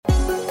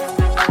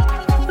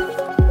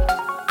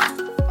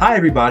Hi,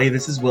 everybody.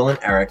 This is Will and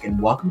Eric,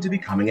 and welcome to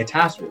Becoming a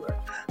Task Ruler,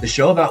 the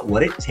show about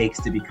what it takes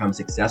to become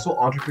successful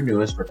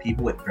entrepreneurs for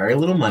people with very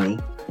little money,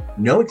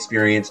 no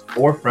experience,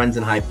 or friends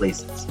in high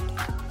places.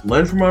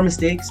 Learn from our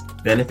mistakes,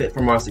 benefit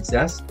from our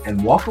success,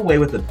 and walk away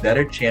with a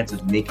better chance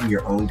of making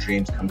your own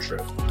dreams come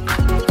true.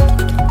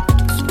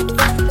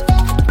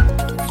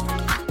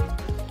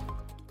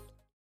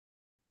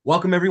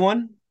 Welcome,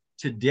 everyone.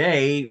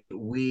 Today,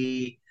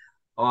 we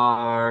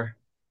are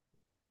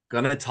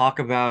going to talk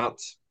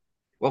about,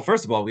 well,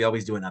 first of all, we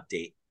always do an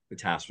update for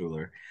Task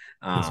Ruler.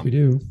 Yes, we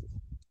do.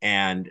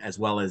 And as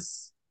well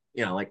as,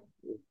 like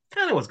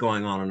kind of what's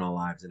going on in our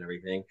lives and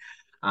everything.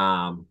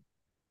 But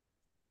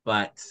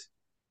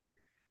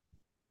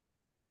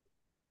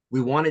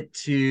we wanted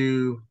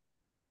to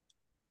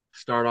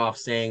start off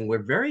saying we're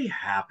very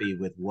happy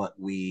with what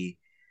we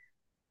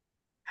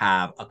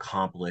have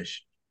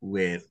accomplished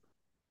with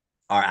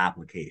our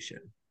application.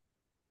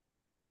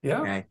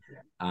 Yeah. Okay.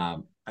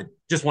 I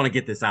just want to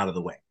get this out of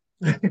the way.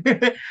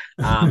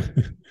 um,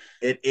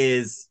 it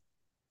is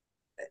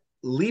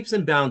leaps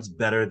and bounds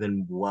better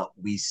than what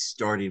we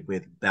started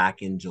with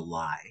back in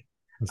July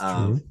That's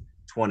of true.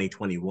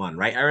 2021,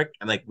 right, Eric?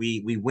 And like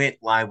we went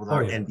live with Oh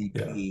our yeah, yeah.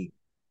 MVP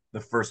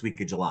the first week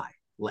of July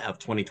of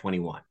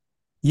 2021.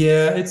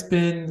 Yeah, it's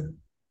been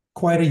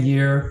quite a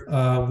year.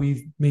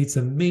 We've made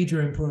some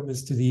major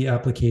improvements to the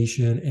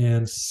application,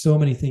 and so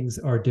many things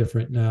are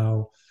different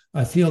now.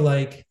 I feel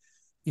like,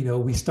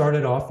 we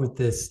started off with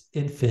this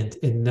infant,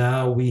 and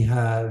now we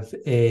have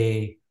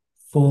a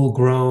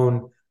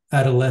full-grown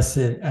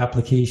adolescent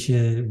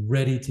application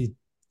ready to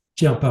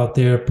jump out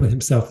there, put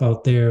himself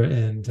out there,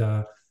 and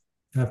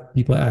have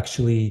people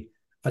actually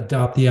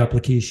adopt the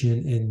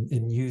application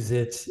and use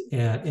it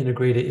and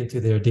integrate it into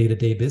their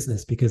day-to-day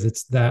business because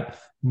it's that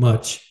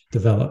much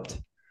developed.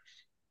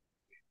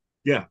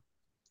 Yeah,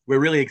 we're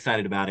really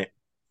excited about it.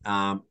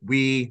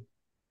 We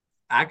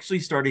actually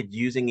started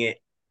using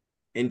it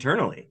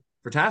internally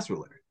for Task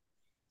Ruler.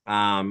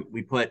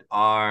 We put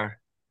our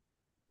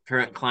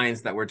current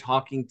clients that we're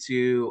talking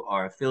to,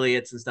 our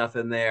affiliates and stuff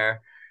in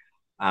there.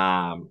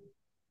 Um,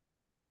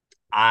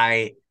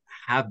 I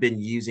have been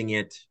using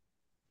it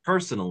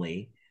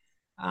personally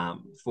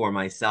for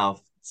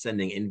myself,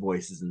 sending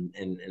invoices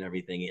and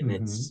everything. And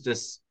it's Mm-hmm.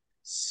 just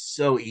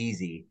so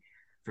easy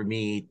for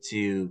me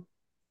to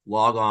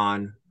log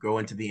on, go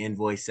into the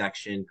invoice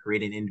section,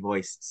 create an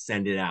invoice,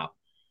 send it out.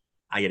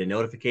 I get a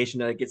notification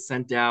that it gets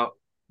sent out.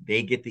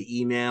 They get the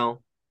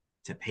email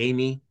to pay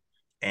me,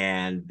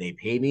 and they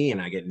pay me, and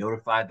I get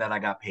notified that I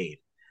got paid.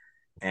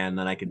 And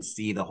then I can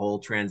see the whole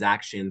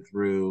transaction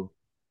through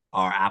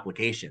our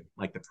application,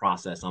 like the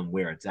process on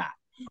where it's at.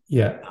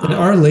 Yeah. And Um,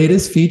 our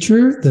latest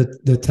feature,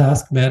 the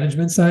task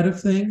management side of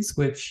things,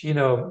 which,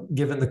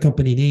 given the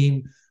company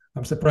name,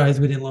 I'm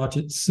surprised we didn't launch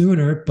it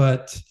sooner,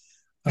 but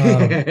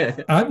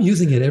I'm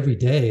using it every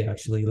day,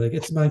 actually. Like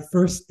it's my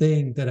first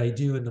thing that I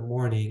do in the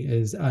morning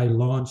is I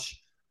launch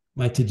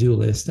my to-do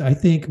list. I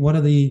think one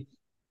of the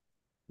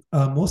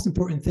most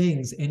important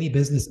things any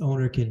business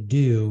owner can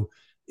do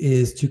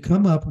is to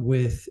come up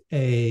with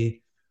a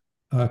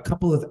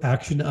couple of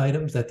action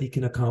items that they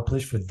can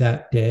accomplish for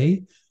that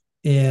day.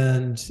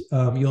 And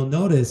you'll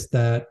notice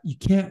that you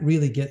can't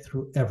really get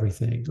through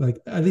everything. Like,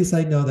 at least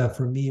I know that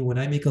for me, when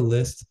I make a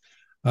list,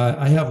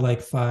 I have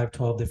like 5,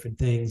 12 different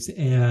things,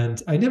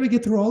 and I never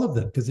get through all of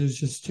them because there's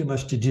just too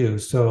much to do.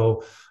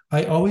 So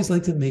I always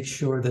like to make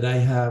sure that I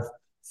have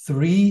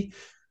three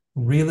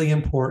really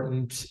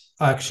important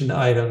action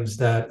items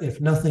that,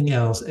 if nothing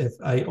else, if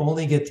I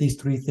only get these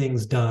three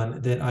things done,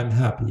 then I'm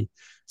happy.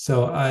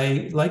 So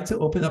I like to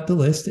open up the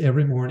list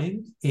every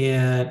morning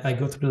and I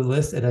go through the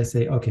list and I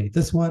say, okay,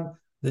 this one,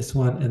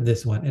 and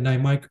this one. And I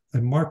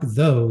mark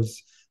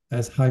those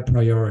as high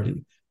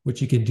priority,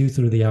 which you can do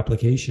through the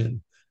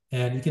application.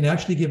 And you can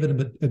actually give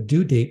it a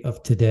due date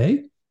of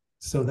today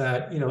so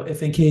that,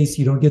 if in case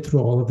you don't get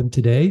through all of them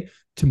today,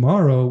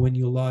 tomorrow when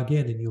you log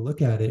in and you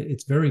look at it,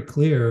 it's very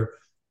clear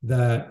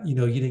that you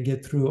didn't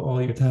get through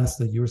all your tasks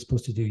that you were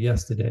supposed to do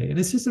yesterday. And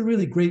it's just a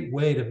really great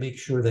way to make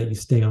sure that you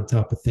stay on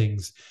top of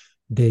things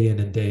day in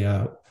and day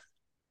out.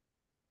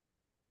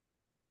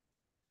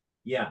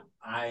 yeah,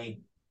 I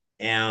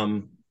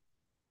am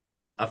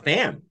a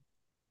fan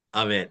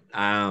of it.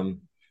 And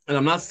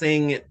I'm not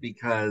saying it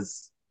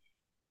because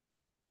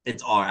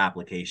it's our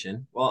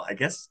application. Well, I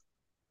guess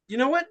you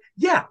know what?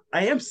 Yeah,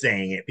 I am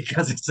saying it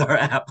because it's our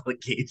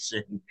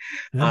application.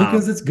 And Um,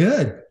 because it's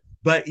good.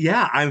 but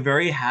yeah, I'm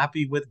very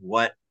happy with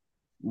what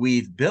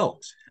we've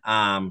built.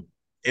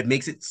 It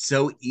makes it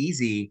so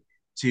easy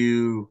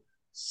to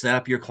set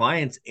up your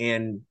clients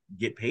and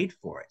get paid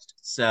for it.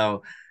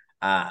 So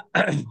uh,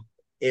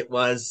 it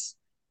was,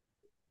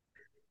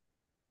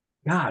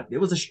 God, it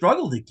was a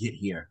struggle to get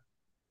here.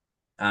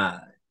 Uh,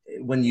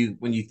 when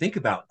you think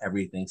about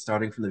everything,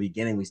 starting from the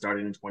beginning, we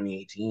started in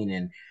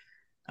 2018,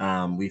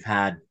 and we've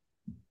had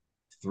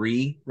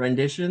three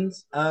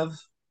renditions of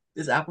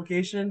this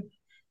application,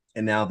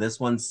 and now this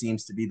one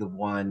seems to be the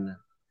one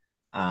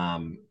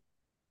um,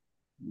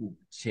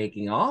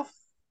 taking off?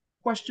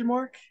 Question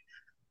mark.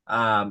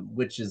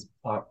 Which is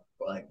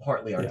like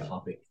partly our Yeah.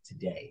 topic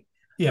today.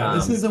 Yeah.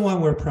 This Um, is the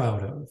one we're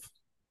proud of.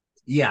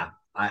 yeah,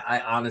 I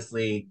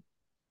honestly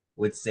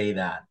would say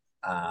that.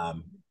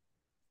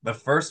 The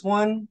first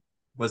one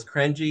was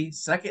cringy.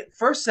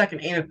 First, second,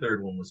 and a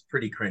third one was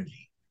pretty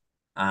cringy.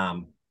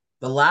 Um,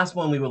 the last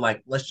one we were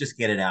like, let's just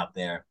get it out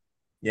there.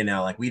 You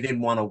know, like we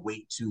didn't want to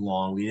wait too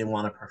long. We didn't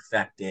want to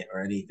perfect it or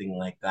anything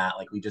like that.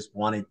 Like we just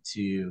wanted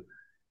to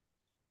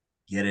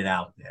get it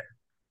out there.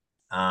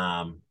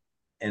 Um,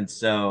 and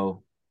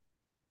so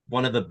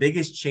one of the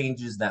biggest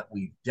changes that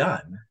we've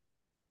done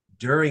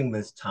during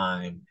this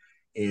time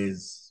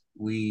is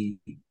we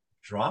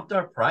dropped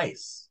our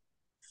price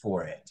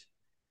for it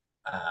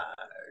uh,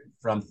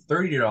 from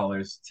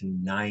 $30 to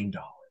 $9.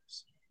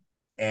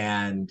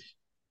 And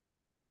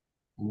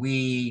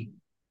we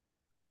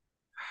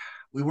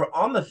we were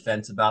on the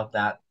fence about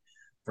that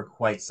for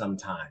quite some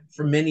time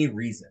for many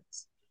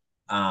reasons.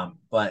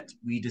 But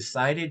we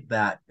decided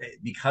that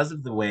because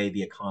of the way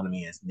the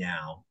economy is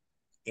now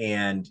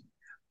and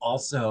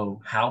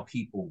also how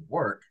people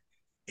work,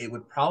 it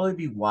would probably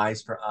be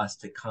wise for us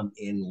to come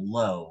in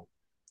low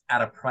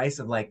at a price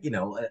of like, a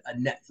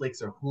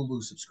Netflix or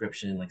Hulu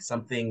subscription, like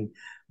something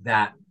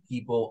that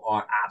people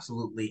are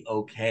absolutely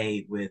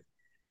okay with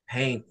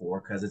paying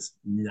for because it's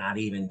not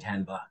even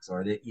 $10,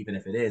 or even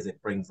if it is,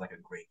 it brings like a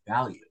great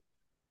value.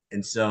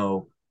 And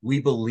so we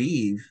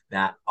believe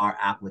that our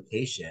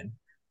application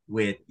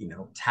with,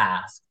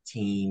 task,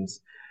 teams,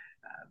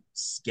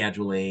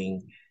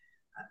 scheduling,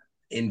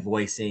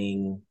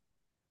 invoicing,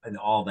 and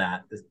all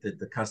that,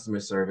 the customer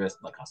service,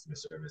 the customer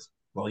service.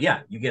 Well,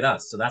 yeah, you get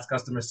us. So that's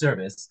customer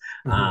service,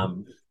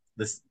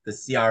 the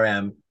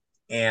CRM,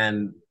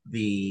 and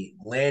the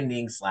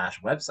landing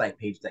slash website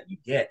page that you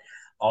get,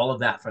 all of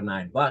that for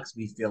 $9.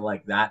 We feel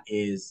like that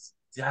is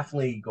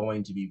definitely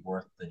going to be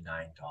worth the $9.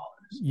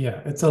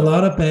 Yeah, it's a So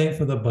lot of bang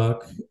for the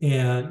buck.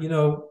 And,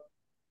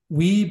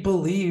 we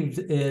believed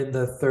in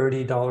the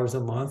 $30 a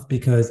month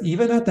because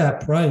even at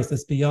that price,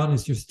 let's be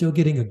honest, you're still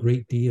getting a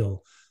great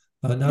deal.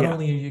 Not yeah,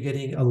 only are you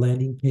getting a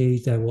landing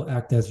page that will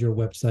act as your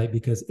website,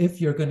 because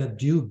if you're going to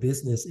do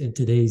business in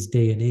today's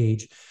day and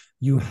age,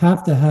 you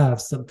have to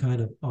have some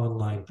kind of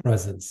online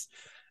presence.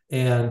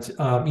 And,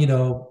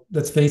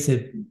 let's face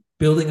it,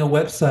 building a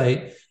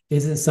website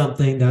isn't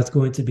something that's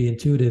going to be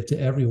intuitive to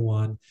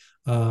everyone.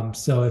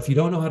 So if you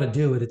don't know how to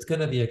do it, it's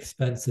going to be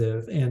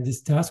expensive. And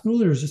this task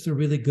ruler is just a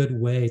really good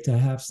way to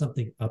have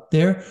something up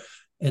there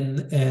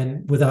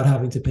and without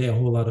having to pay a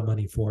whole lot of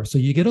money for. So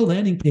you get a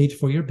landing page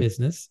for your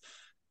business.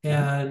 mm-hmm.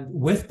 And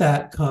with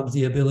that comes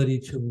the ability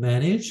to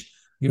manage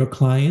your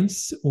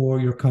clients or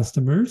your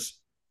customers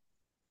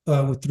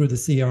through the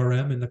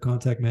CRM and the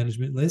contact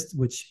management list,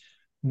 which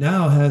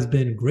now has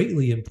been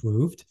greatly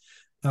improved.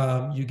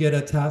 You get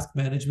a task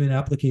management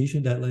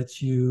application that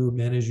lets you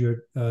manage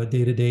your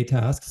day-to-day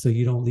tasks, so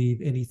you don't leave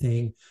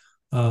anything,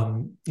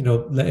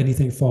 let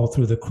anything fall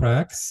through the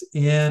cracks.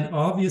 And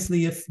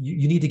obviously, if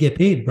you need to get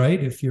paid,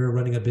 right, if you're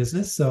running a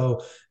business,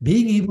 so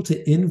being able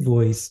to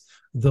invoice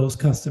those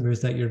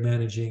customers that you're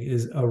managing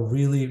is a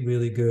really,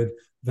 really good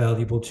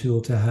valuable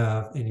tool to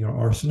have in your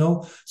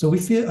arsenal. So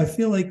I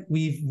feel like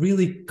we've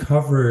really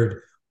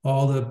covered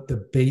all of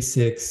the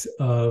basics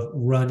of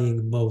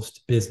running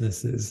most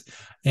businesses.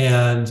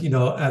 And,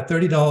 at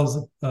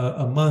 $30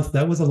 a month,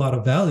 that was a lot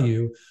of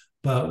value.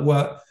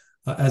 But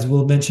as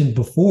Will mentioned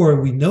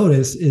before, we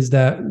notice is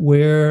that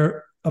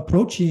we're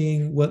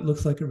approaching what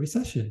looks like a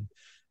recession.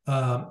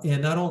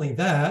 And not only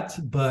that,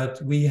 but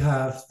we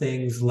have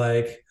things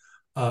like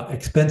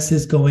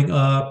expenses going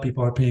up.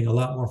 People are paying a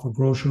lot more for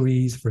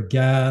groceries, for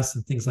gas,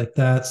 and things like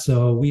that.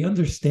 So we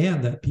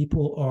understand that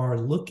people are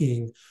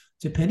looking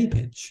to penny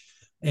pinch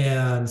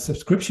and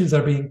subscriptions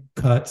are being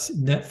cut.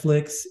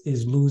 Netflix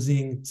is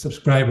losing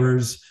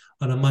subscribers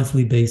on a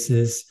monthly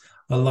basis.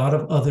 A lot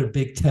of other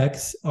big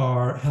techs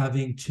are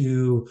having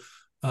to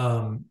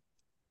um,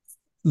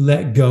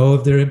 let go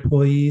of their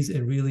employees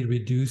and really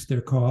reduce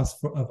their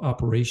costs of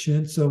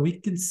operation. So we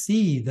can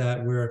see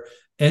that we're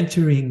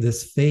entering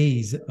this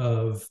phase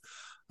of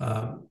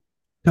um,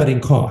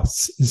 cutting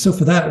costs. And so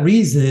for that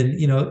reason,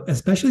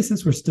 especially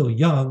since we're still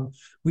young,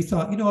 we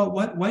thought,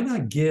 why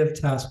not give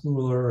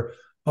TaskRuler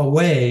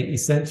away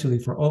essentially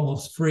for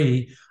almost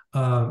free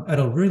at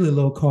a really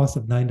low cost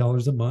of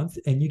 $9 a month,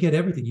 and you get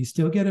everything. You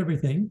still get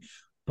everything,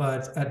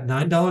 but at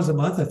 $9 a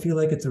month, I feel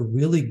like it's a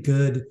really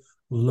good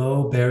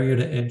low barrier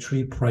to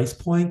entry price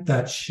point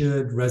that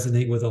should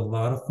resonate with a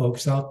lot of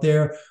folks out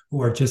there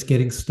who are just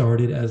getting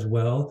started as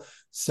well.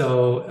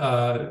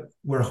 So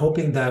we're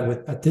hoping that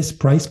at this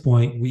price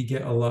point, we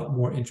get a lot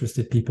more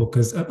interested people,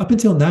 because up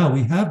until now,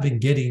 we have been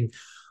getting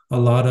a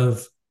lot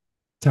of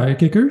tire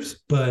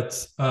kickers,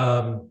 but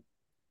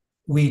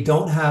we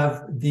don't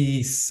have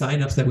the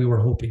signups that we were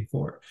hoping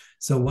for.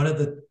 So one of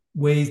the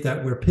ways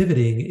that we're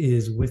pivoting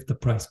is with the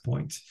price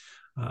point.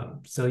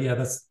 So yeah,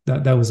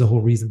 that was the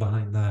whole reason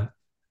behind that.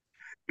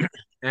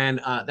 And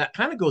that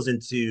kind of goes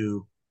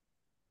into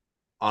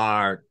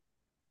our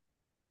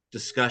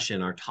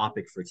discussion, our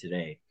topic for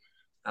today.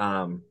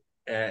 And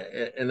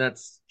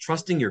that's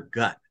trusting your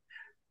gut.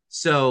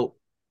 So,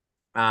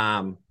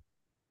 um,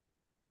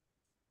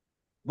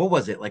 what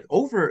was it, like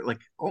over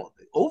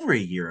a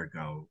year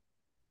ago,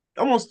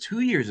 almost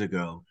 2 years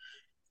ago,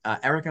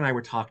 Eric and I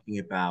were talking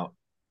about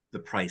the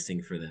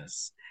pricing for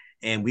this,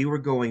 and we were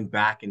going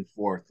back and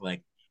forth.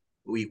 Like,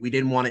 we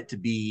didn't want it to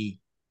be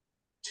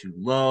too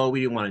low,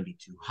 we didn't want it to be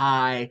too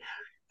high.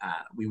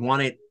 We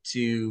wanted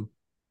to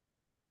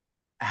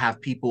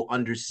have people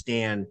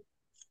understand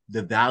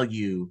the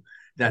value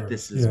that Sure.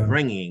 this is Yeah.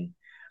 bringing,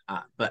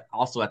 but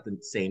also at the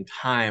same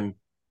time,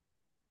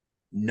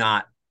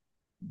 not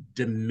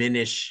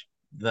diminish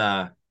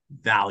the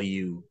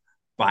value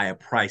by a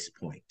price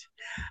point.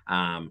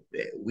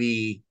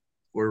 We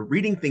were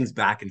reading things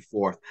back and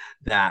forth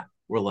that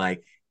were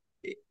like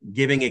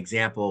giving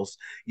examples.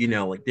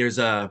 Like there's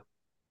a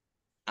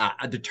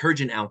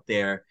detergent out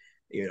there,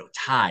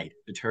 Tide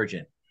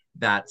detergent,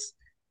 that's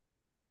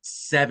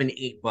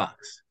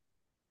 $7-8.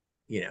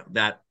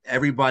 That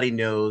everybody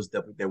knows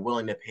that they're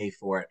willing to pay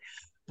for it.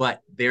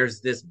 But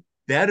there's this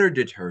better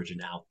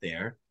detergent out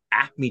there,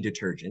 Acme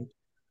detergent,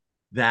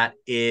 that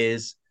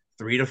is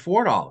 $3 to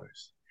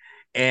 $4.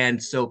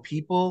 And so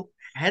people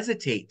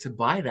hesitate to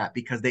buy that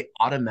because they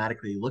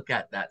automatically look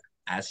at that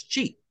as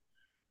cheap.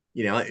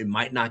 It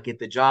might not get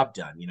the job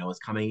done. It's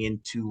coming in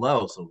too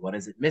low. So what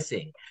is it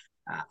missing?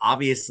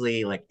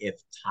 Obviously, like if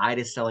Tide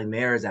is selling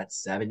theirs at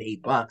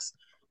 $7-8,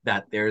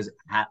 that there's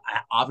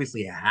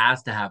obviously it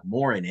has to have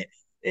more in it.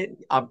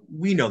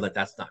 We know that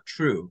that's not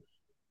true,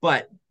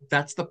 but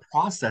that's the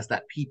process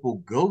that people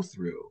go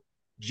through,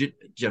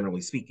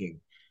 generally speaking.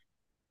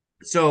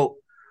 So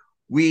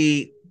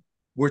we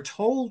were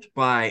told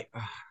by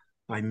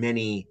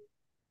many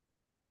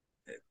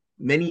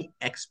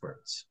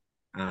experts,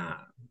 uh,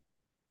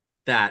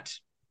 that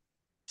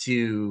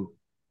to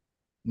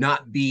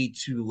not be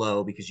too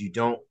low because you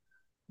don't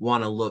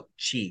want to look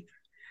cheap,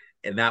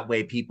 and that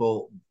way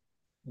people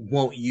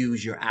won't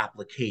use your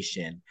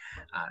application.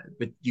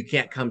 But you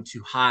can't come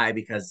too high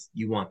because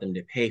you want them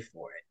to pay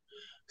for it.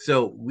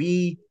 So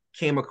we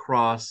came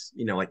across,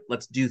 like,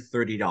 let's do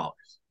 $30.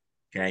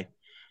 Okay.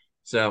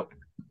 So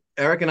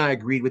Eric and I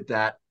agreed with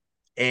that.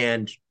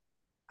 And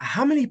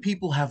how many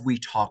people have we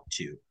talked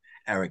to,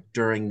 Eric,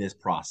 during this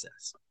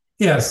process?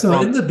 Yeah. So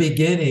in From the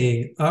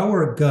beginning,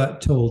 our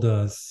gut told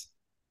us,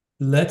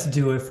 let's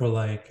do it for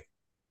like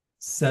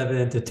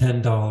 $7 to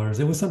 $10.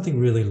 It was something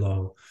really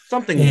low.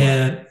 something low.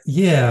 And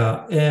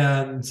yeah,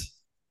 and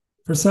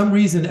for some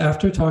reason,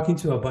 after talking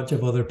to a bunch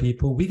of other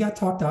people, we got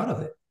talked out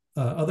of it.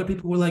 Other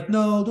people were like,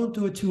 no, don't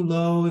do it too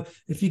low.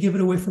 If you give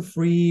it away for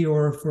free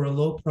or for a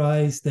low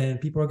price, then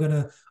people are going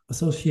to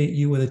associate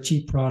you with a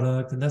cheap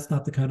product. And that's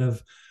not the kind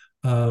of,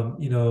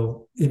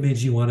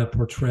 image you want to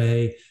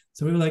portray.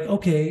 So we were like,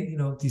 okay,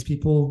 these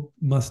people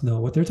must know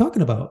what they're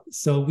talking about.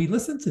 So we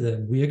listened to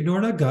them. We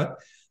ignored our gut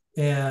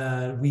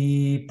and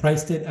we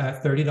priced it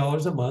at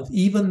 $30 a month,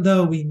 even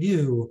though we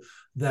knew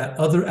that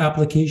other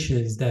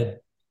applications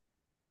that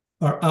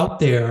are out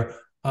there,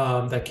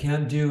 that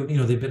can do,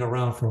 they've been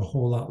around for a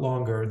whole lot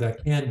longer,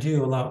 that can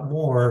do a lot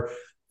more,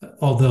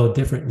 although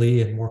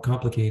differently and more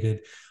complicated,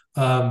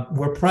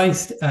 were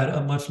priced at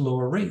a much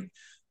lower rate.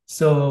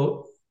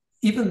 So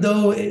even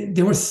though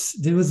there was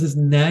this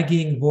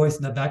nagging voice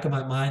in the back of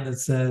my mind that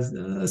says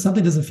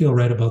something doesn't feel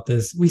right about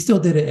this, we still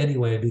did it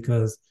anyway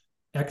because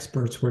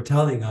experts were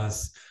telling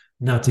us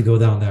not to go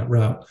down that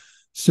route.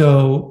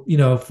 So,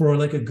 for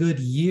like a good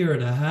year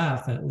and a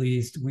half at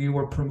least, we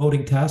were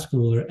promoting Task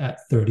Ruler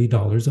at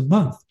 $30 a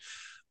month.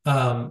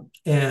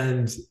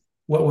 And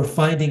what we're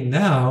finding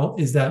now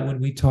is that when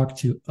we talk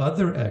to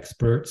other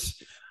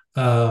experts,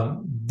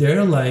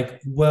 they're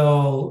like,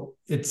 well,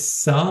 it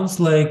sounds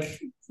like,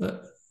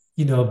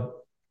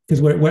 because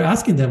we're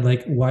asking them,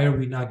 like, why are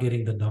we not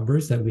getting the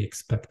numbers that we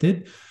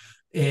expected?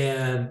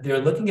 And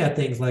they're looking at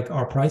things like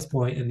our price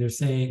point and they're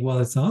saying, well,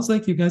 it sounds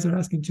like you guys are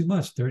asking too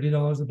much.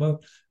 $30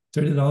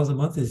 a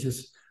month is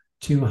just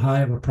too high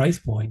of a price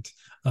point.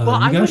 Well, You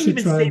I guys wouldn't should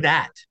even say try.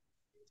 that.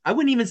 I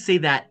wouldn't even say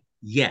that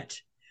yet.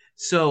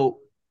 So,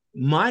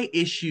 my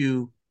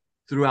issue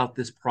throughout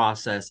this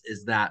process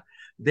is that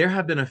there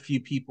have been a few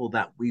people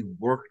that we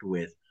worked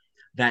with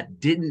that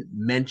didn't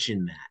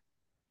mention that.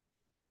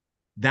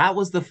 That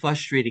was the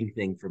frustrating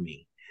thing for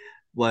me,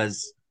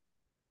 was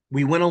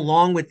we went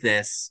along with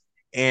this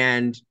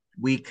and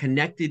we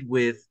connected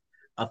with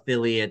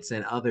affiliates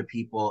and other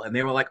people, and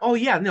they were like, "Oh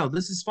yeah, no,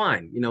 this is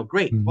fine.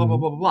 Great, blah blah Mhm.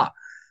 blah blah blah."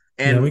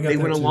 Yeah, And we got they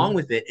went that along too.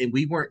 with it and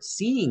we weren't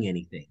seeing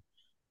anything.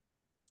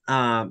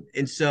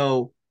 And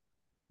so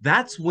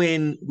that's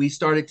when we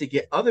started to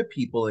get other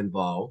people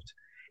involved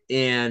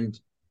and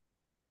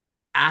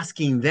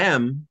asking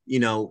them,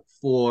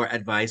 for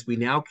advice. We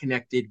now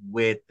connected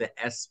with the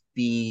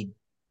SBDA,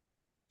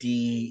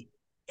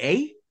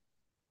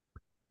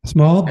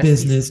 Small SBC,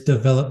 Business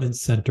Development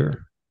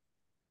Center.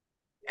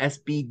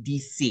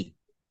 SBDC.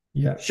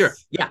 Sure.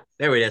 Yes. Yeah,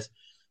 there it is.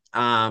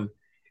 Um,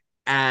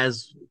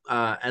 as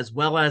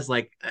well as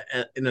like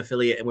an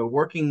affiliate, and we're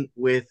working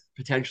with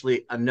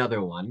potentially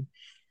another one.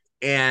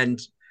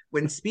 And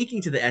when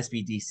speaking to the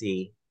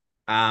SBDC,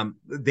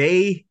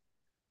 they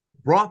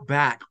brought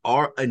back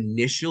our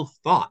initial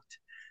thought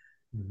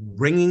Mhm.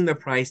 bringing the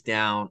price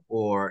down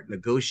or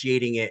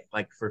negotiating it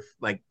like for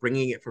like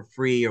bringing it for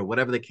free or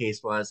whatever the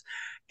case was.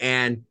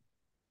 And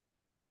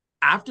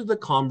after the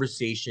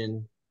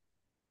conversation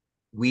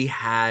we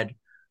had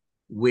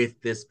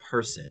with this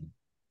person,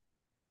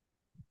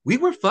 we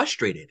were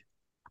frustrated.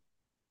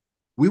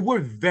 We were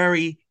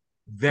very,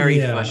 very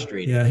Yeah,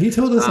 frustrated. yeah. He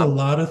told us a Um,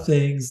 lot of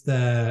things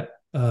that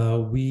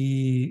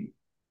we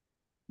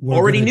were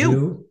already gonna knew.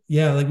 do.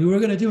 Yeah, like we were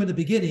gonna do in the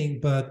beginning,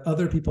 but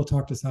other people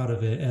talked us out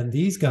of it. And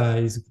these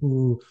guys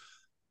who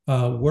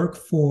work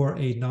for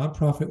a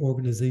nonprofit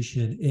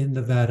organization in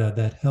Nevada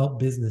that help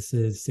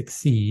businesses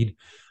succeed.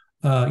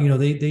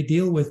 They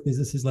deal with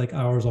businesses like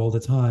ours all the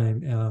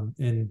time,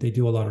 and they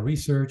do a lot of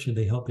research and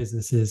they help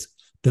businesses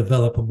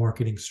develop a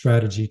marketing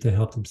strategy to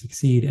help them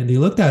succeed. And they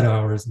looked at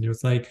ours and it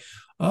was like,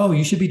 oh,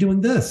 you should be doing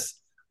this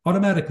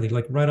automatically,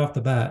 like right off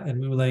the bat. And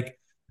we were like,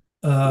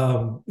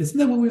 isn't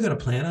that what we were going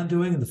to plan on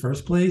doing in the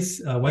first place?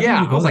 Why didn't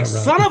Yeah, we I go was like,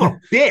 that son of a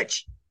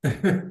bitch.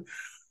 route?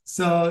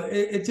 So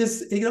it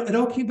just it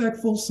all came back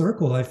full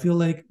circle. I feel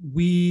like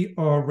we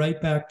are right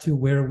back to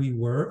where we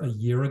were a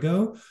year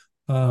ago,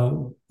 uh,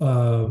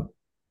 uh,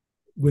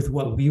 with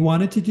what we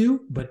wanted to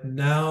do, but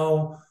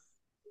now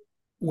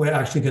we're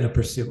actually going to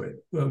pursue it.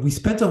 We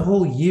spent a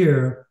whole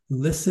year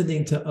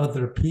listening to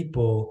other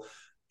people,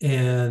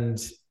 and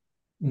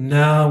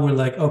now we're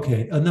like,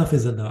 okay, enough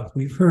is enough.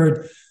 We've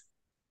heard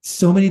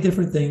so many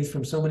different things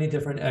from so many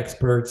different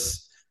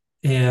experts.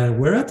 And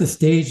we're at the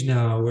stage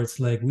now where it's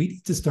like we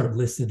need to start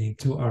listening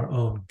to our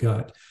own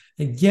gut.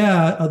 And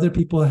yeah, other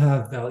people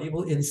have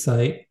valuable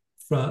insight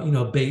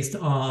from, based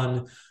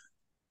on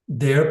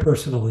their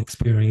personal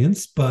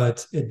experience,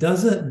 but it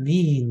doesn't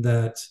mean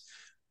that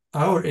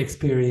our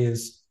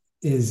experience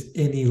is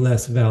any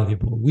less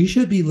valuable. We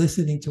should be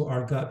listening to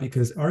our gut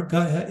because our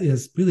gut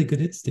is really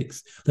good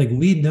instincts. Like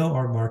we know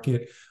our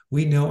market,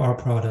 we know our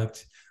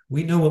product,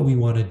 we know what we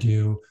want to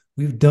do.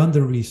 We've done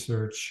the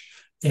research,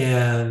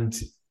 and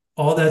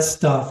all that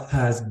stuff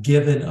has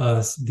given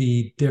us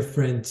the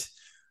different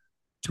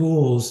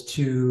tools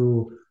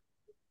to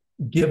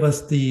give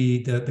us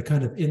the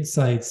kind of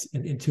insights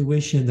and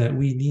intuition that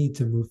we need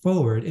to move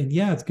forward. And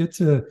yeah, it's good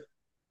to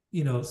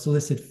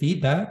solicit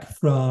feedback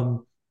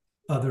from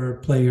other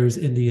players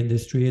in the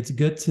industry. It's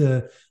good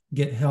to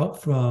get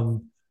help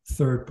from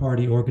third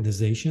party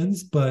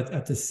organizations, but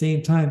at the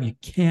same time, you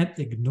can't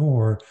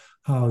ignore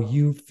how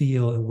you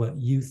feel and what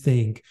you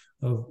think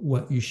of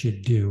what you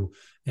should do.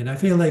 And I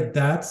feel like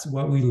that's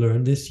what we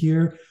learned this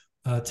year,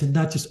 to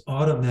not just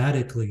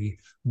automatically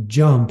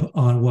jump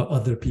on what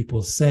other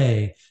people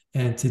say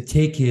and to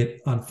take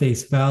it on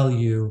face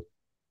value,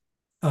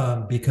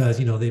 because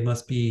they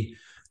must be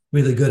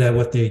really good at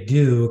what they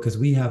do because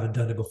we haven't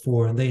done it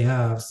before and they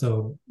have,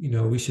 so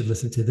we should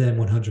listen to them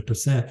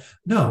 100%.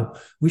 No,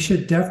 we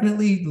should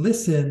definitely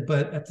listen,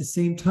 but at the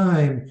same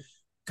time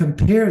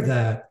compare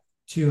that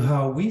to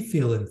how we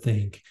feel and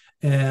think,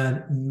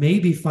 and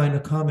maybe find a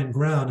common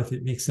ground if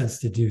it makes sense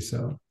to do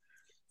so.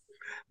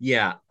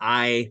 Yeah,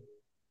 I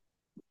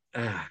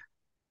uh,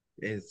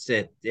 it's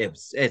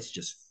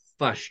just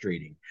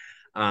frustrating.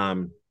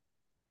 Um,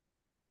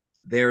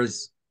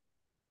 there's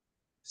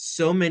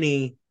so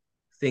many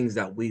things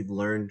that we've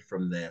learned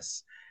from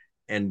this,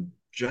 and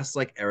just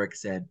like Eric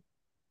said,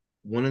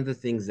 one of the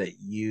things that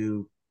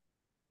you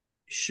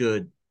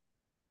should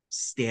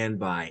stand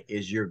by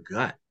is your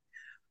gut.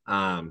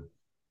 Um,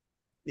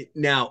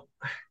 now,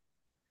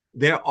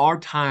 there are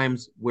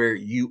times where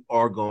you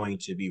are going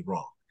to be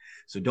wrong.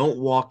 So don't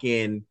walk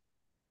in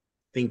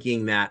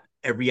thinking that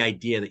every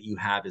idea that you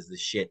have is the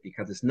shit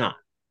because it's not.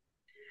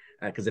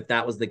 Because if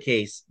that was the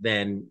case,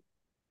 then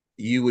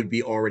you would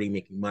be already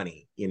making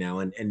money,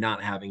 and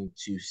not having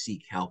to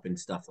seek help and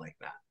stuff like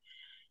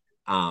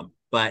that.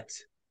 But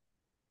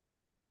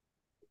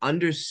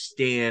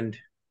understand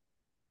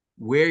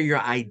where your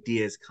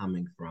idea is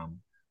coming from,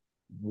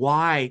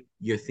 why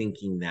you're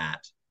thinking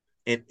that,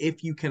 and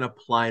if you can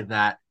apply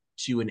that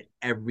to an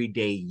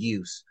everyday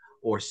use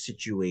or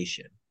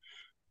situation.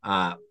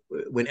 Uh,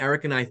 when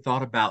Eric and I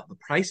thought about the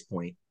price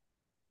point,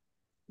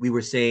 we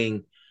were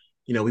saying,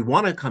 we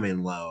want to come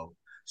in low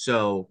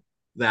so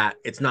that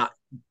it's not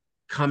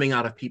coming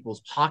out of people's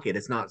pocket.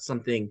 It's not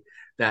something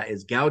that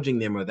is gouging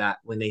them, or that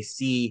when they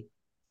see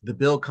the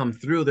bill come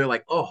through, they're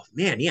like, oh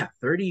man, yeah,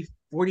 30,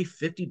 40,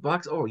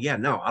 $50. Oh yeah,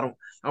 no, I don't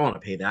want to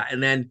pay that.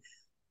 And then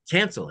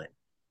cancel it.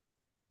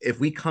 If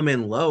we come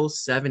in low,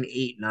 7,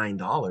 8,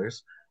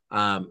 $9,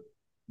 um,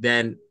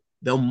 then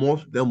they're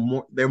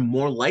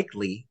more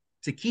likely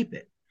to keep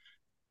it.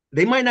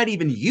 They might not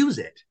even use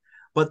it,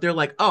 but they're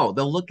like, oh,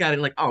 they'll look at it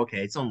like, oh,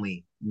 okay, it's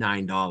only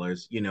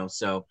 $9,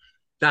 so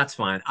that's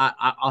fine.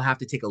 I'll have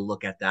to take a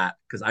look at that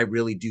because I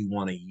really do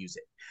want to use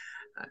it.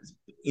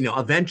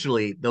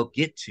 Eventually they'll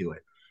get to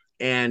it,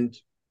 and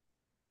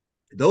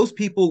those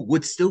people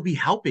would still be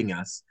helping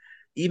us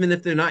even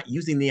if they're not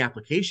using the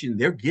application.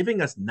 They're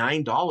giving us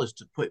 $9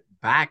 to put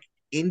back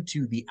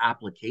into the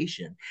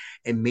application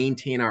and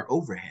maintain our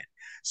overhead.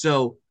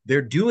 So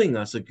they're doing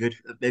us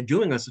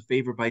a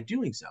favor by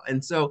doing so.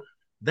 And so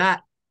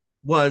that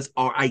was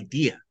our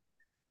idea.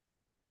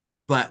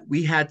 But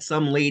we had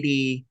some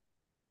lady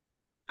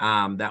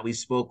that we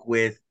spoke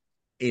with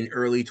in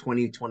early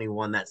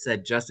 2021 that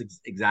said just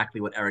exactly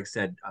what Eric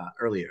said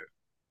earlier.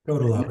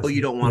 Total No, you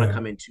opposite. don't want to Yeah.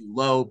 come in too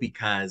low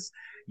because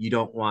you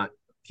don't want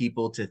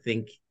people to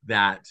think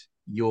that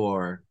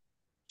you're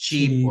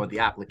cheap or Cheap. the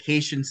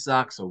application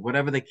sucks or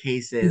whatever the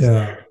case is.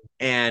 Yeah.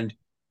 And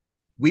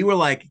we were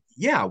like,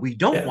 yeah, we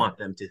don't Yeah. want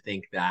them to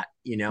think that,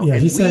 you know, Yeah. She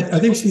and we said, I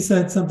think took she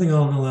said something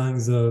along the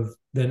lines of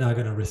they're not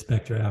going to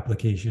respect your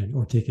application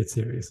or take it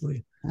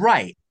seriously.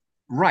 right,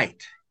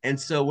 right. And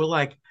so we're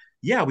like,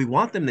 yeah, we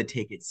want them to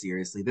take it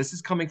seriously. This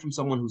is coming from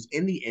someone who's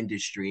in the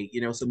industry,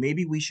 you know, so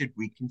maybe we should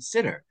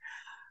reconsider.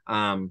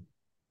 Um,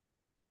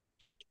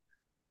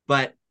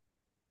 but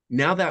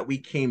now that we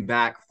came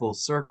back full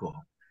circle,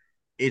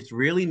 it's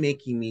really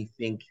making me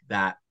think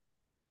that,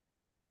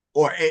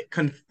 or it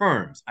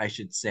confirms, I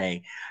should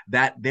say,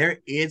 that there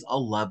is a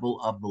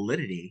level of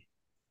validity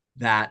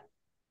that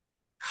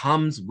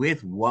comes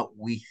with what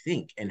we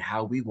think and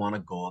how we want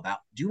to go about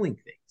doing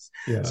things.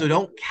 Yeah. So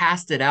don't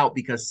cast it out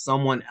because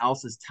someone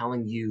else is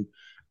telling you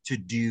to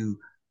do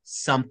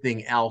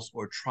something else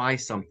or try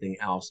something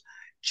else.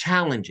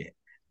 Challenge it.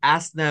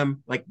 Ask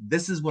them, like,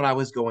 this is what I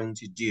was going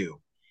to do.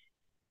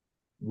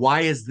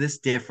 Why is this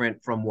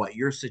different from what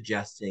you're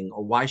suggesting?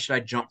 Or why should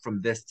I jump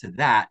from this to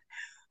that?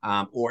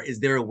 Or is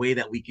there a way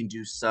that we can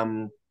do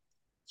some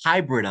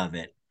hybrid of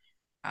it?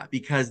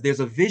 Because there's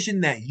a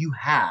vision that you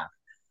have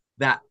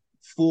that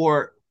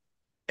for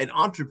an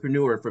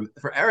entrepreneur,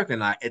 for Eric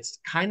and I, it's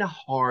kind of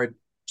hard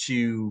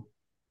to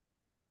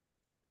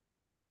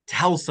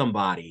tell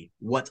somebody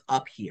what's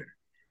up here.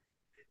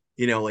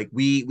 You know, like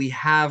we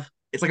have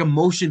it's like a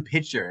motion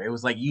picture. It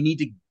was like you need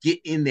to get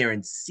in there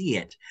and see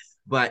it,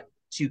 but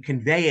to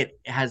convey it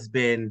has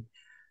been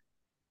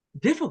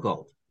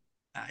difficult,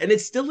 and it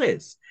still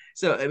is.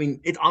 So I mean,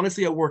 it's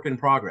honestly a work in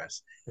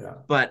progress. Yeah.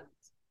 But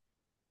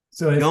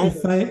So don't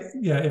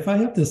if I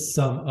have to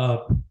sum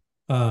up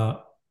uh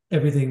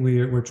everything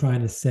we're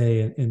trying to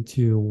say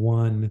into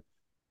one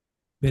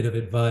bit of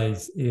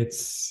advice,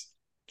 it's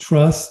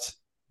trust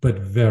but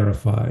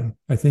verify.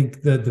 I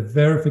think that the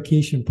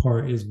verification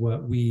part is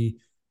what we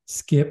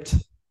skipped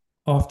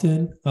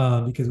often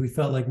because we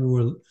felt like we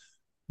were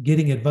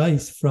getting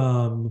advice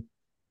from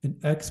an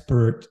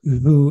expert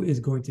who is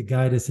going to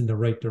guide us in the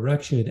right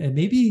direction. And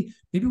maybe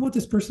what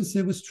this person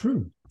said was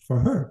true for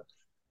her.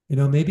 You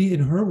know, maybe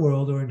in her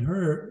world or in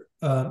her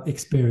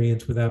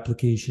experience with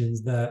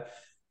applications that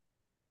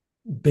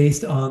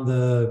based on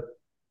the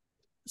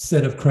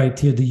set of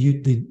criteria,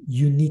 the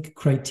unique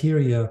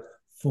criteria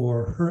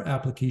for her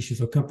applications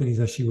or companies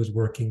that she was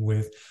working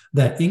with,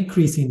 that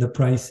increasing the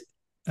price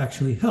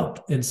actually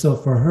helped. And so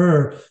for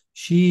her,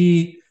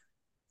 she,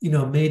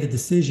 made a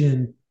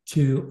decision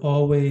to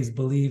always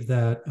believe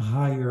that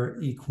higher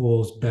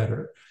equals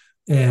better.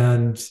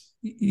 And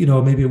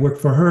maybe it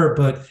worked for her,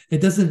 but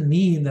it doesn't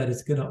mean that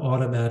it's going to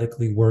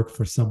automatically work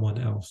for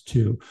someone else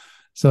too.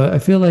 So I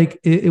feel like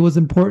it was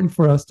important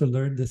for us to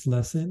learn this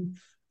lesson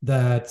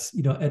that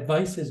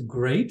advice is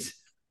great,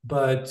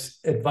 but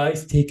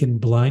advice taken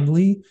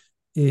blindly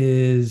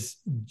is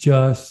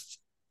just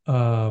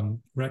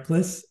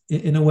reckless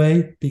in a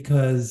way,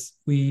 because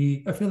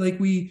I feel like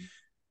we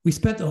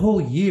spent a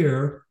whole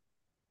year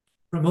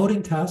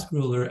promoting Task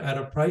Ruler at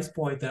a price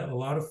point that a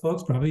lot of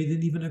folks probably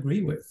didn't even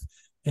agree with.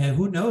 And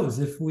who knows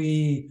if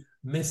we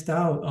missed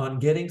out on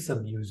getting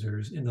some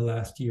users in the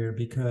last year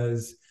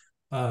because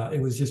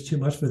it was just too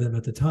much for them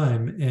at the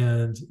time.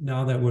 And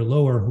now that we're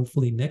lower,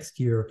 hopefully next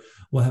year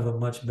we'll have a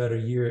much better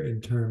year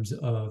in terms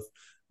of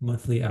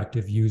monthly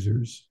active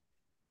users.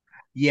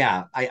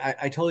 Yeah,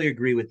 I totally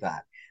agree with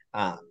that.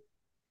 Um,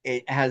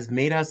 it has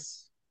made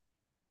us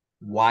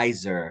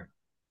wiser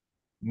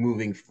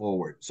moving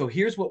forward. So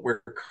here's what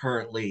we're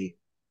currently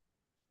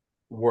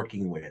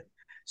working with.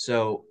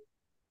 So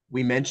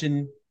we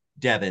mentioned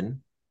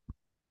Devin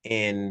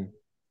in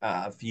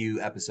a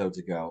few episodes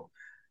ago.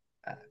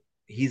 Uh,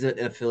 he's an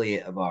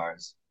affiliate of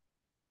ours,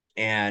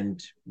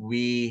 and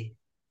we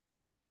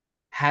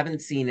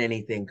haven't seen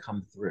anything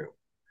come through.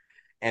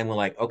 And we're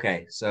like,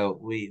 okay, so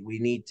we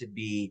need to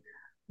be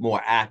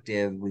more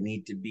active. We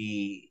need to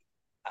be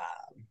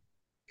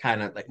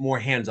kind of like more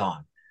hands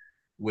on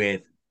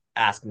with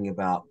asking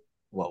about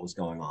what was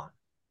going on.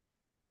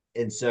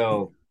 And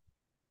so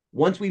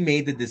once we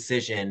made the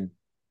decision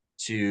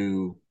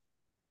to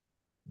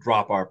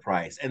drop our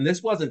price, and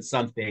this wasn't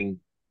something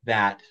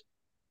that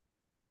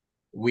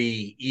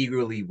we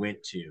eagerly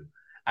went to.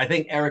 I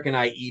think Eric and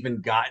I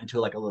even got into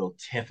like a little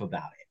tiff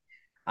about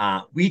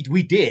it.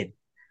 We did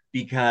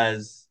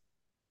because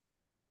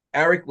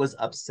Eric was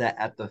upset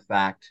at the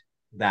fact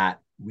that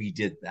we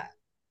did that,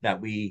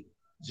 that we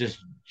just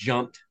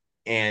jumped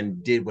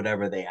and did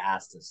whatever they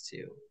asked us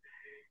to,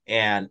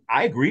 and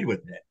I agreed with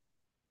it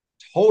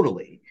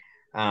totally.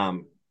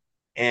 Um,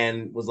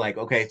 and was like,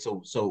 okay,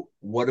 so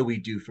what do we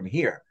do from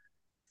here?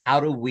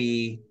 How do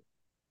we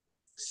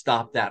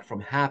stop that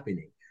from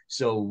happening?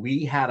 So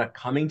we had a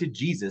coming to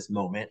Jesus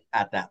moment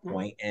at that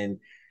point, and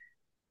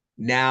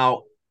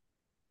now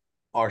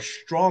are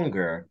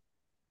stronger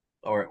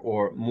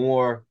or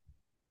more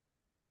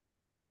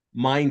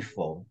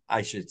mindful,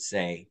 I should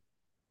say,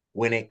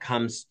 when it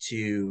comes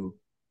to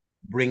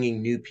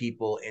bringing new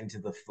people into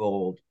the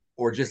fold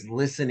or just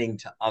listening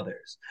to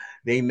others.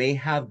 They may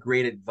have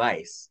great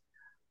advice,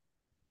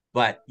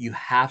 but you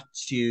have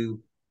to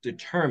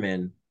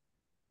determine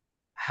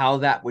how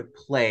that would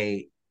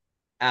play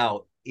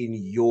out in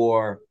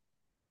your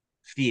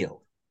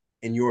field,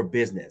 in your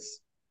business.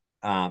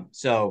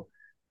 So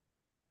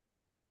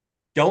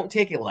don't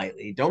take it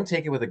lightly. Don't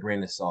take it with a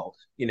grain of salt.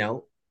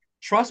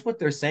 Trust what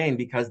they're saying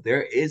because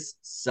there is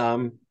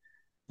some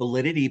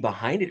validity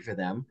behind it for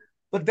them,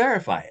 but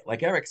verify it,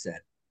 like Eric said.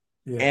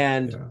 Yeah,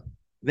 And yeah.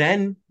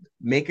 then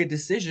make a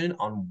decision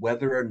on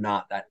whether or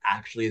not that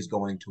actually is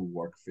going to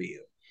work for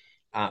you.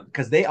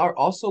 Because they are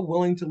also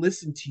willing to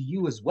listen to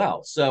you as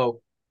well.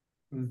 So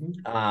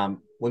Hmm.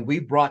 when we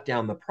brought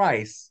down the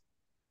price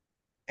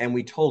and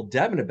we told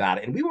Devin about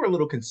it, and we were a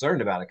little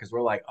concerned about it because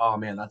we're like, oh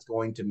man, that's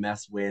going to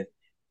mess with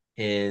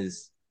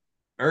his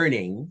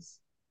earnings.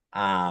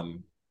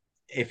 Um,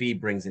 if he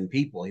brings in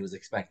people, he was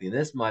expecting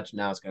this much.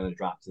 Now it's going to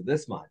drop to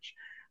this much.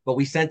 But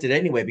we sent it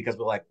anyway because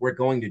we're like, we're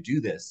going to do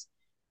this.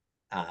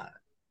 Uh,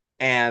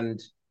 and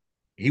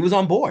he was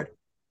on board,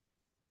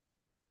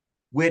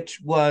 which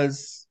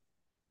was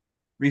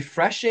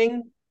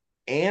refreshing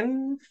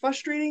and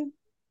frustrating,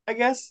 I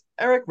guess,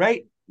 Eric,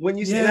 right? When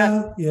you say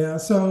that? Yeah, yeah.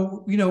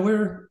 So,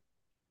 we're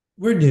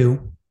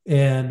new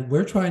and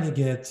we're trying to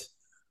get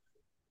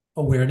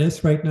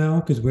awareness right now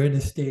because we're in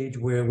a stage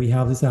where we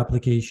have this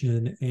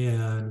application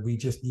and we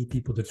just need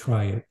people to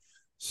try it.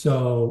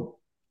 So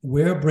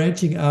we're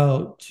branching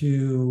out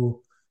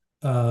to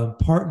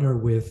partner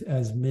with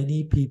as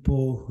many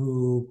people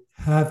who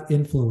have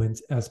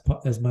influence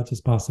as much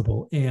as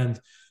possible. And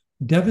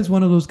Dev is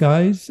one of those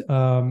guys.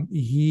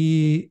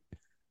 He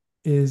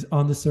is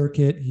on the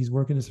circuit. He's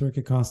working the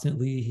circuit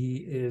constantly. He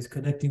is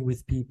connecting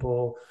with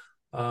people.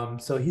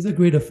 So he's a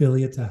great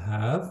affiliate to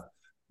have.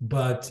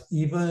 But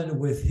even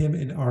with him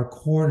in our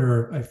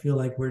corner, I feel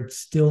like we're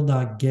still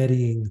not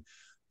getting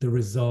the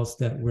results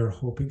that we're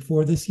hoping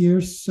for this year.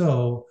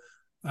 So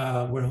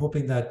we're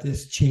hoping that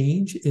this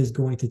change is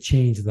going to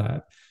change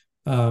that.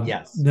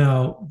 Yes.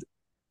 Now,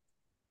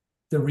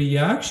 the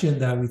reaction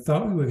that we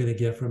thought we were going to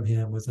get from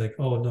him was like,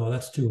 oh, no,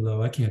 that's too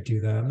low. I can't do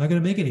that. I'm not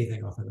going to make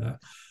anything off of that.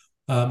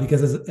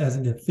 Because as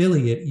an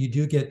affiliate, you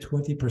do get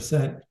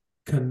 20%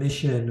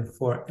 commission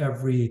for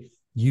every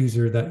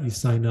user that you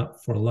sign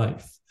up for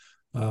life.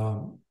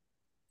 Um,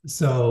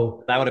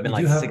 so That would have been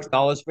we do like have,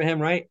 $6 for him,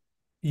 right?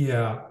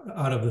 yeah,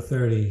 out of the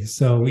 30.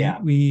 So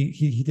Yeah.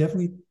 he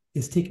definitely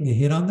is taking a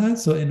hit on that.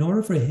 So in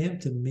order for him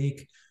to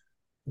make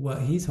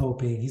what he's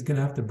hoping, he's going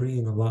to have to bring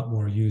in a lot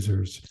more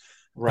users.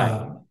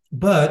 Right.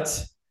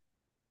 But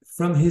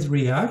from his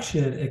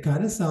reaction, it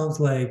kind of sounds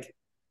like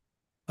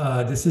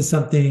this is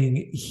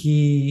something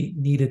he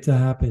needed to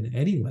happen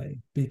anyway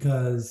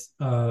because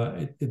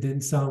it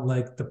didn't sound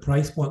like the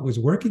price point was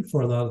working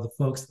for a lot of the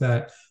folks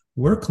that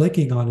were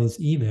clicking on his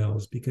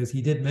emails because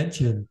he did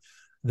mention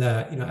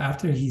that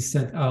after he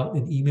sent out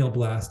an email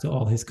blast to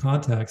all his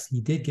contacts,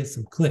 he did get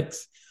some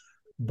clicks,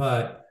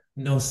 but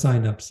no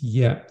signups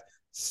yet.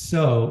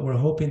 So we're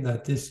hoping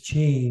that this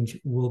change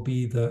will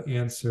be the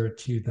answer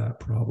to that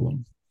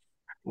problem.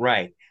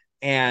 Right.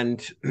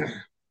 And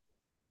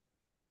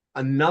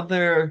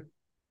another,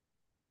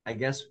 I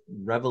guess,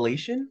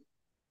 revelation.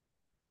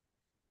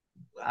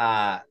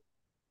 Uh,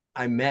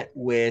 I met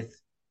with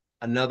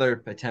another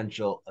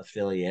potential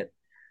affiliate.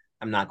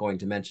 I'm not going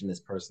to mention this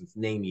person's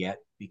name yet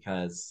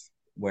because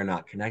we're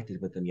not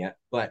connected with them yet.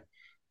 But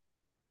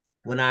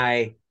when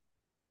I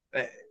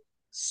uh,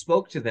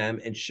 spoke to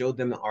them and showed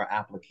them our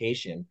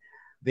application,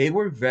 they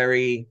were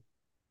very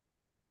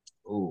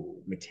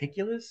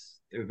meticulous.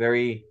 They're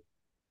very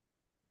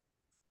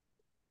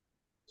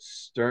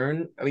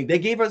stern. I mean, they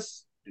gave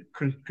us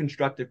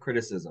constructive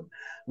criticism,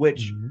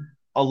 which Mm-hmm.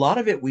 a lot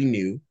of it we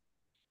knew.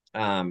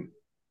 Um,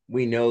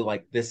 we know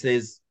like this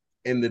is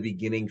in the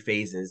beginning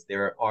phases.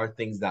 There are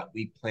things that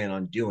we plan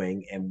on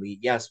doing, and we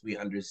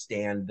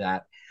understand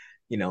that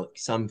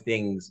some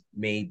things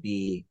may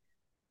be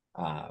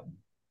um,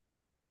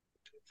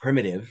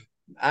 primitive.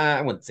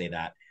 I wouldn't say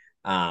that.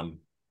 Um,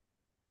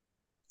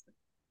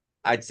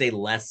 I'd say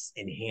less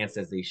enhanced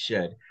as they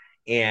should,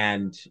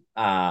 and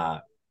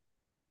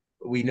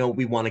we know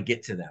we want to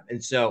get to them.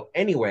 And so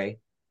anyway,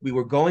 we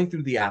were going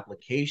through the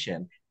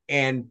application,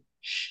 and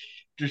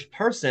this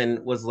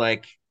person was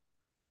like,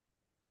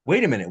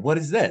 "Wait a minute, what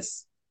is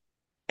this?"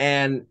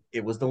 And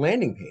it was the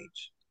landing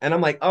page. And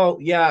I'm like, "Oh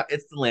yeah,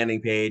 it's the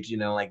landing page.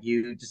 Like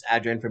you just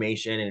add your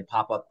information and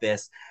pop up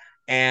this."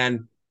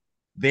 And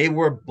they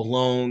were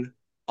blown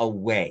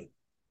away.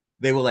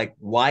 They were like,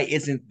 "Why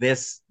isn't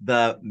this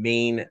the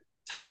main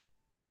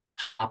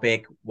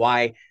topic?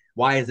 Why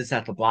is this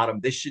at the bottom?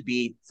 This should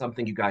be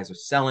something you guys are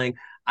selling.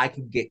 I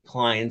can get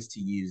clients to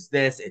use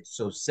this. It's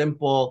so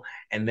simple."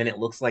 And then it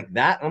looks like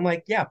that. I'm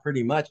like, "Yeah,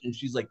 pretty much." And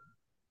she's like,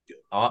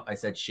 "Oh," I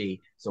said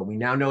she. So we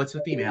now know it's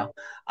a female.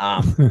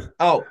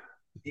 Oh,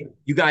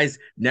 you guys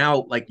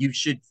now like you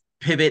should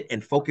pivot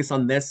and focus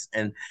on this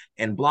and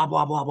blah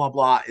blah blah blah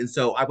blah. And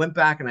so I went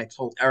back and I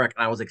told Eric,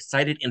 and I was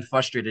excited and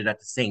frustrated at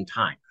the same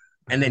time.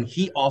 And then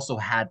he also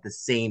had the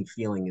same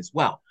feeling as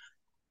well.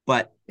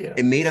 But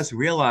it made us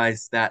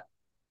realize that,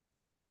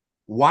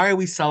 why are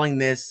we selling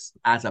this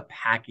as a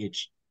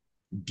package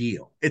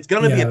deal? It's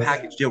going to be a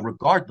package deal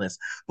regardless,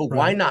 but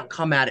why not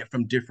come at it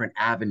from different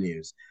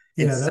avenues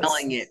and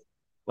selling it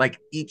like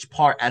each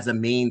part as a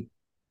main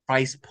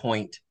price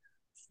point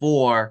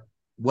for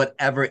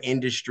whatever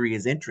industry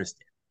is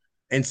interested.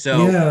 And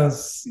so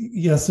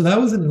so that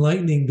was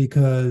enlightening,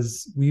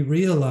 because we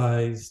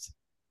realized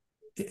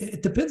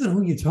it depends on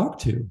who you talk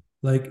to.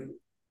 Like,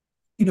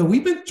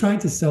 we've been trying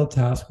to sell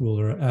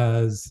TaskRuler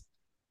as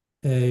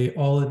a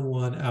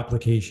all-in-one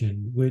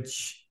application,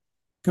 which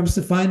comes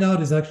to find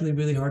out is actually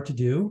really hard to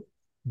do.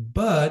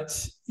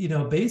 But,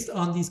 based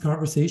on these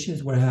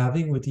conversations we're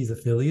having with these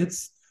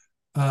affiliates,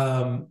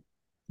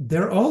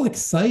 they're all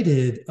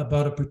excited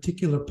about a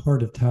particular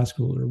part of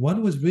TaskRuler.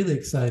 One was really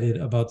excited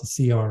about the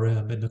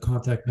CRM and the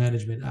contact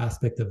management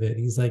aspect of it.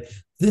 He's like,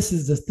 this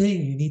is the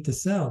thing you need to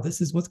sell. This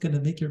is what's going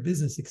to make your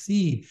business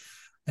succeed.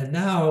 And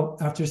now,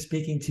 after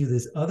speaking to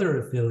this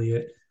other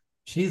affiliate,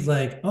 she's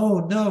like, oh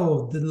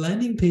no, the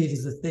landing page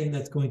is the thing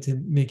that's going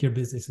to make your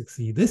business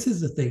succeed. This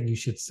is the thing you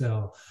should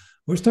sell.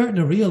 We're starting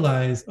to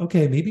realize,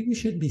 okay, maybe we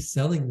shouldn't be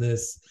selling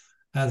this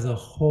as a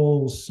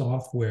whole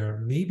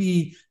software.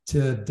 Maybe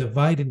to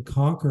divide and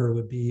conquer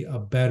would be a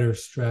better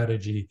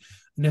strategy.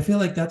 And I feel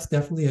like that's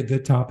definitely a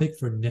good topic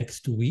for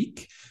next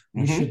week.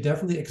 We should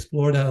definitely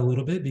explore that a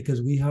little bit,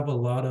 because we have a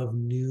lot of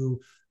new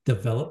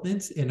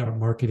developments in our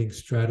marketing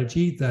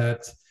strategy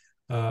that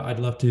I'd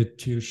love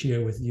to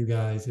share with you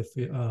guys.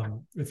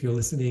 If you're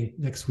listening,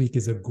 next week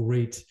is a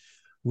great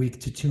week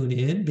to tune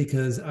in,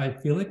 because I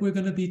feel like we're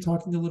going to be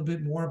talking a little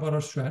bit more about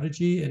our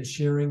strategy and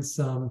sharing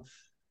some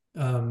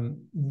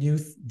new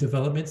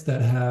developments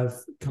that have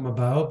come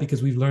about,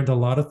 because we've learned a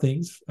lot of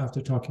things after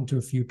talking to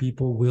a few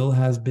people. Will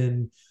has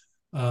been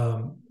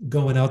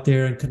going out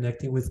there and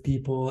connecting with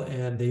people,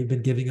 and they've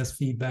been giving us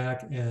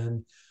feedback.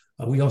 And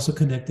we also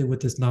connected with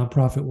this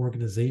nonprofit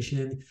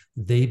organization.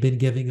 They've been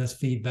giving us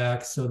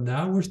feedback. So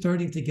now we're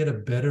starting to get a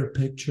better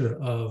picture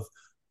of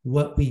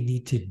what we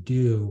need to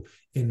do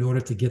in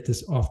order to get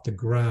this off the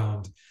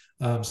ground.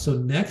 So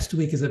next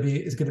week is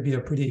going to be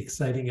a pretty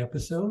exciting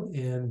episode,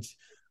 and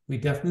we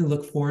definitely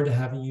look forward to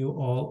having you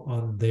all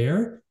on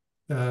there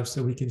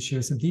so we can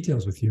share some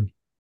details with you.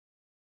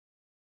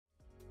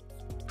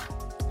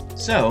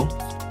 So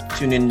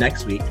tune in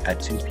next week at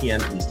 2 p.m.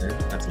 Eastern.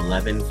 That's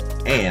 11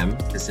 a.m.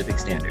 Pacific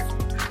Standard.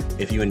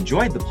 If you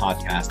enjoyed the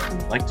podcast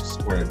and would like to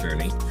support our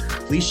journey,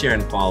 please share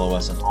and follow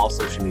us on all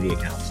social media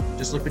accounts.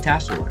 Just look for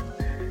TaskRuler.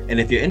 And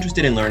if you're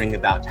interested in learning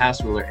about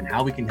TaskRuler and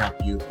how we can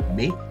help you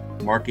make,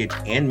 market,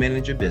 and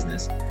manage a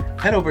business,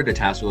 head over to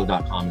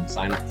taskruler.com and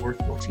sign up for a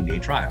 14-day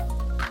trial.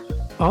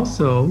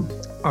 Also,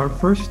 our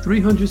first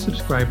 300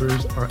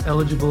 subscribers are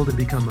eligible to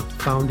become a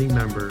founding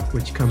member,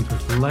 which comes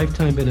with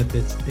lifetime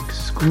benefits,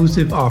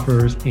 exclusive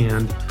offers,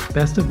 and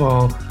best of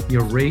all,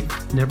 your rate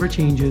never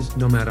changes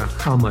no matter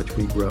how much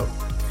we grow.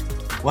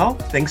 Well,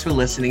 thanks for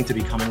listening to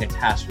Becoming a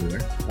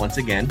TaskRuler. Once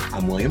again,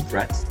 I'm William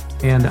Fretz.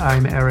 And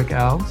I'm Eric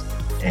Alves.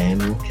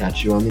 And we'll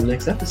catch you on the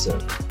next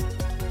episode.